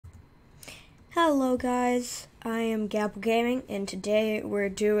Hello guys, I am Gapple Gaming, and today we're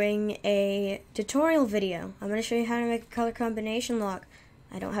doing a tutorial video. I'm going to show you how to make a color combination lock.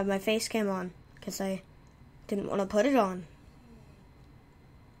 I don't have my face cam on, because I didn't want to put it on.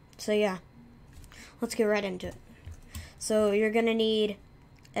 So yeah, let's get right into it. So you're going to need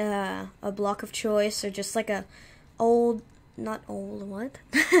a block of choice, or just like a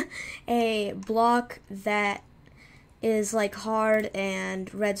a block that is like hard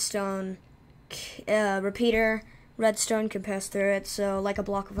and redstone repeater redstone can pass through it, so like a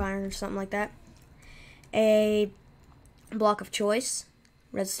block of iron or something like that. A block of choice,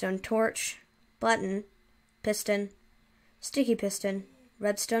 redstone torch, button, piston, sticky piston,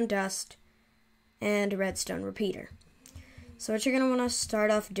 redstone dust, and a redstone repeater. So what you're going to want to start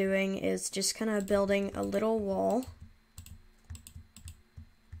off doing is just kind of building a little wall.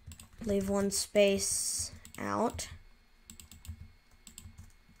 Leave one space out.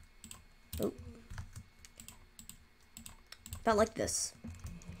 About like this.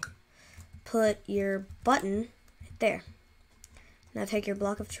 Put your button right there. Now take your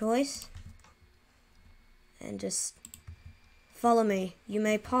block of choice and just follow me. You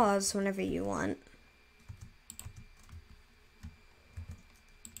may pause whenever you want.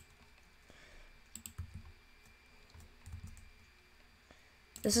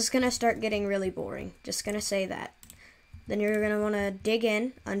 This is going to start getting really boring. Just going to say that. Then you're going to want to dig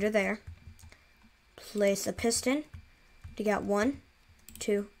in under there. Place a piston. Dig out 1,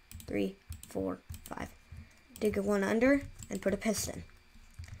 2, 3, 4, 5. Dig one under and put a piston.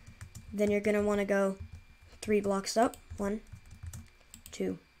 Then you're going to want to go 3 blocks up. 1,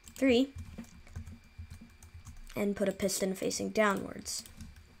 2, 3. And put a piston facing downwards.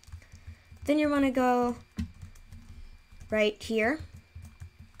 Then you want to go right here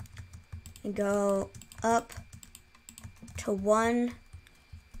and go up to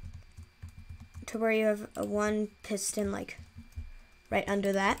where you have a 1 piston, like right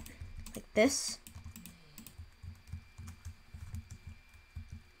under that, like this,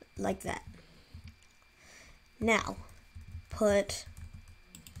 like that. Now put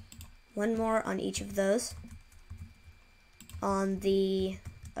 1 more on each of those on the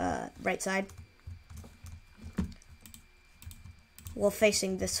right side. Well,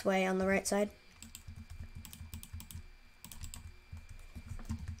 facing this way on the right side.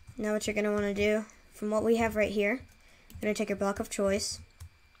 Now what you're going to want to do, from what we have right here, you're going to take your block of choice.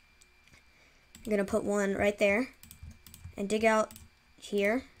 You're going to put 1 right there, and dig out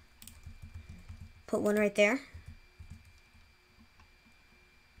here. Put 1 right there.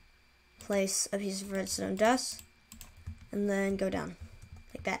 Place a piece of redstone dust, and then go down,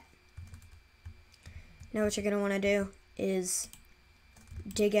 like that. Now what you're going to want to do is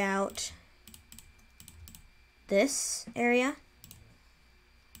dig out this area.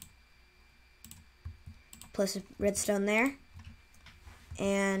 Place a redstone there,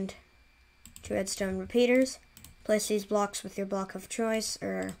 and 2 redstone repeaters. Place these blocks with your block of choice,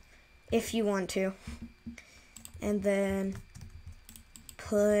 or if you want to. And then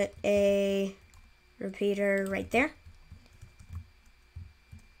put a repeater right there.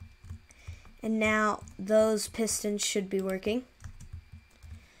 And now those pistons should be working.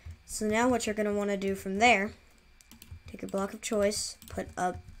 So now what you're going to want to do from there, take your block of choice, put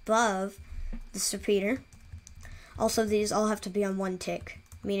above this repeater. Also, these all have to be on 1 tick,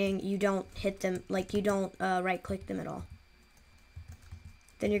 meaning you don't hit them, like you don't right click them at all.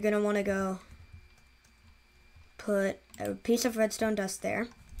 Then you're going to want to go put a piece of redstone dust there.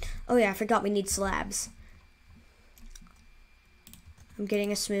 Oh yeah, I forgot we need slabs. I'm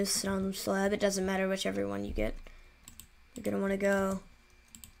getting a smooth stone slab. It doesn't matter whichever one you get. You're going to want to go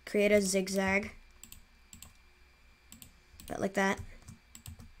create a zigzag. About like that.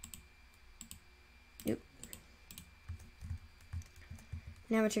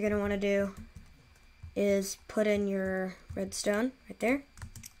 Now what you're going to want to do is put in your redstone right there.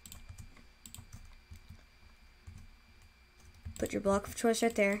 Put your block of choice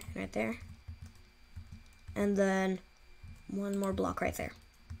right there, and right there. And then 1 more block right there.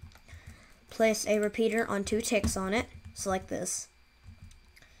 Place a repeater on 2 ticks on it, so like this.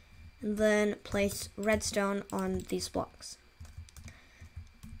 And then place redstone on these blocks.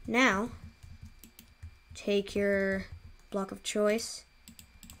 Now, take your block of choice.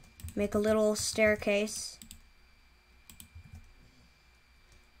 Make a little staircase.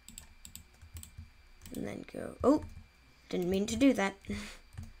 And then go, oh, didn't mean to do that.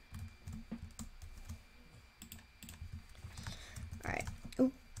 Alright,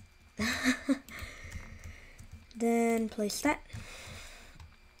 oh. Then place that.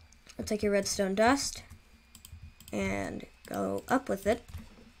 I'll take your redstone dust and go up with it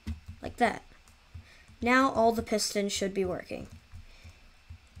like that. Now all the pistons should be working.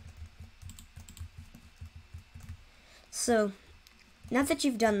 So, now that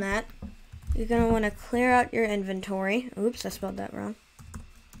you've done that, you're going to want to clear out your inventory. Oops, I spelled that wrong.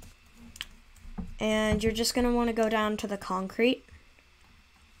 And you're just going to want to go down to the concrete.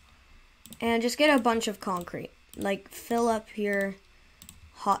 And just get a bunch of concrete. Like, fill up your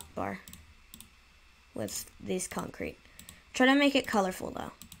hotbar with these concrete. Try to make it colorful,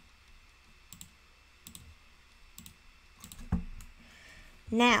 though.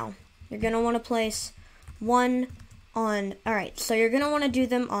 Now, you're going to want to place one on, alright, so you're going to want to do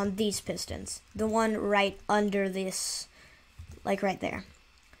them on these pistons. The one right under this, like right there.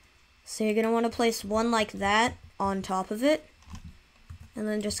 So you're going to want to place one like that on top of it. And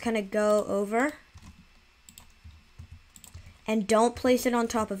then just kind of go over. And don't place it on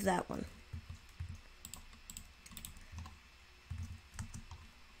top of that one.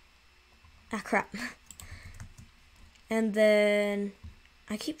 Ah, crap. And then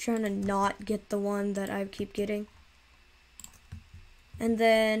I keep trying to not get the one that I keep getting. And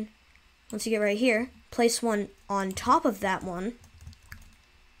then once you get right here, place one on top of that one.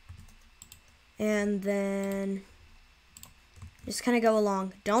 And then just kind of go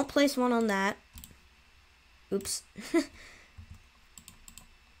along. Don't place one on that. Oops.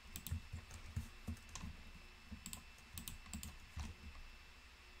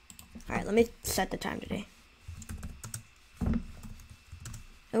 Alright, let me set the time today.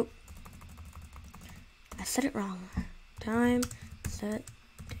 Oh. I said it wrong. Time, set,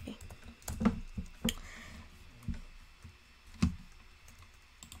 day.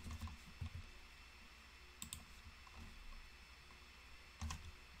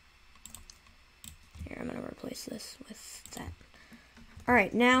 Here, I'm going to replace this with that.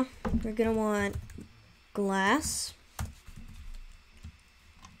 Alright, now we're going to want glass.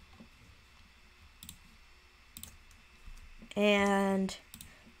 And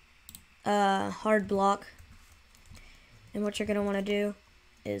hard block. And what you're going to want to do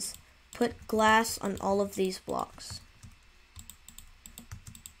is put glass on all of these blocks.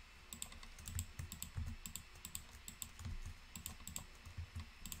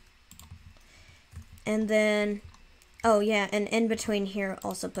 And then, oh yeah, and in between here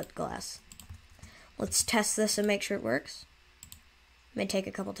also put glass. Let's test this and make sure it works. May take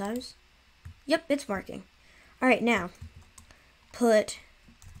a couple times. Yep, it's working. Alright, now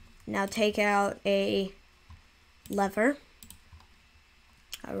take out a lever,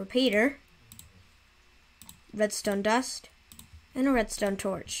 a repeater, redstone dust, and a redstone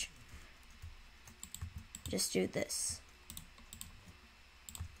torch. Just do this.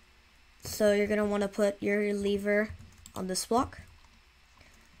 So you're going to want to put your lever on this block,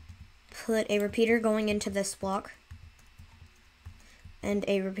 put a repeater going into this block, and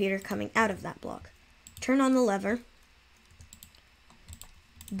a repeater coming out of that block. Turn on the lever.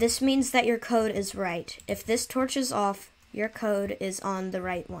 This means that your code is right. If this torch is off, your code is on the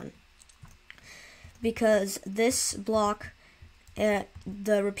right one. Because this block, the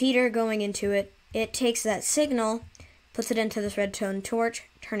repeater going into it, it takes that signal, puts it into this redstone torch,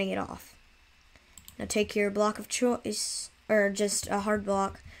 turning it off. Now take your block of choice, or just a hard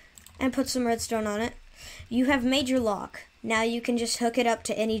block, and put some redstone on it. You have made your lock. Now you can just hook it up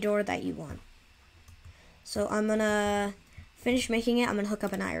to any door that you want. So I'm going to finish making it. I'm going to hook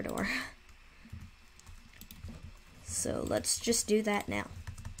up an iron door. So let's just do that now.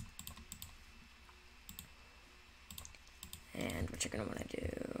 And what you're going to want to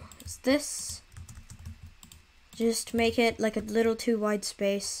do is this. Just make it like a little too wide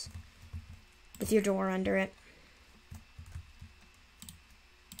space with your door under it.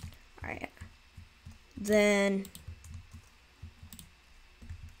 Alright. Then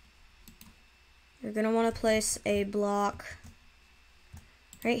you're going to want to place a block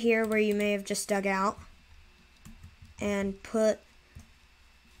right here where you may have just dug out, and put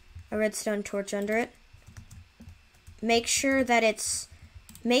a redstone torch under it. Make sure that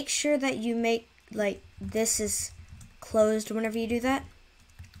you make like this is closed whenever you do that.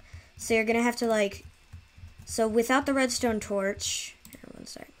 So you're gonna have to so without the redstone torch, here, one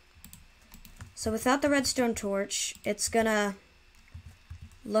sec. So without the redstone torch, it's gonna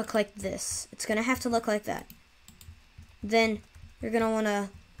look like this. It's gonna have to look like that. Then you're going to want to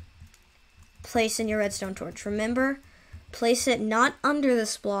place in your redstone torch. Remember, place it not under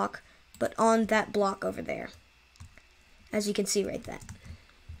this block, but on that block over there. As you can see right there.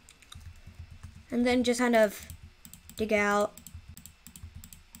 And then just kind of dig out.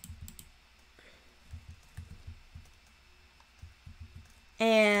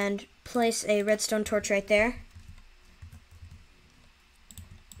 And place a redstone torch right there.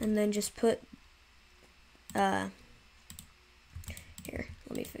 And then just put here,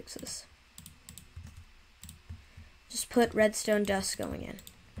 let me fix this. Just put redstone dust going in.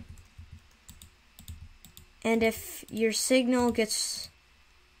 And if your signal gets,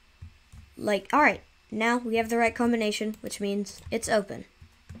 like, alright, now we have the right combination, which means it's open.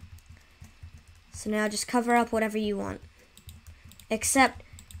 So now just cover up whatever you want. Except,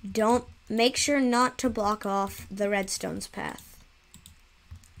 make sure not to block off the redstone's path.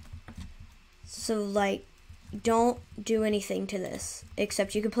 So, like, don't do anything to this.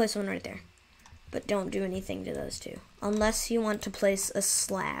 Except you can place one right there. But don't do anything to those two. Unless you want to place a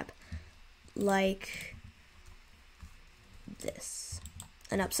slab. Like this.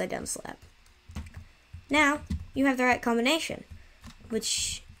 An upside down slab. Now, you have the right combination.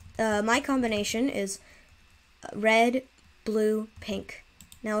 Which, my combination is red, blue, pink.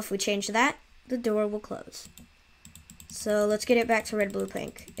 Now if we change that, the door will close. So let's get it back to red, blue,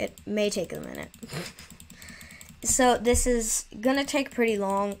 pink. It may take a minute. So this is gonna take pretty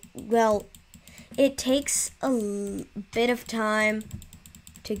long. Well, it takes a bit of time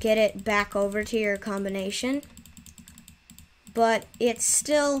to get it back over to your combination. But it's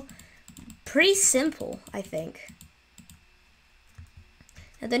still pretty simple, I think.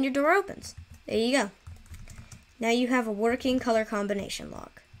 And then your door opens. There you go. Now you have a working color combination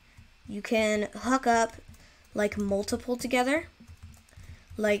lock. You can hook up like multiple together.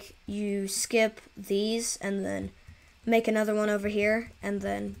 Like you skip these and then make another one over here and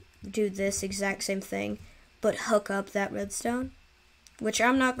then do this exact same thing, but hook up that redstone, which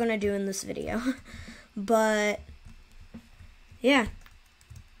I'm not going to do in this video. But yeah,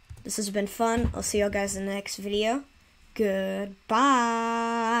 this has been fun. I'll see y'all guys in the next video. Goodbye.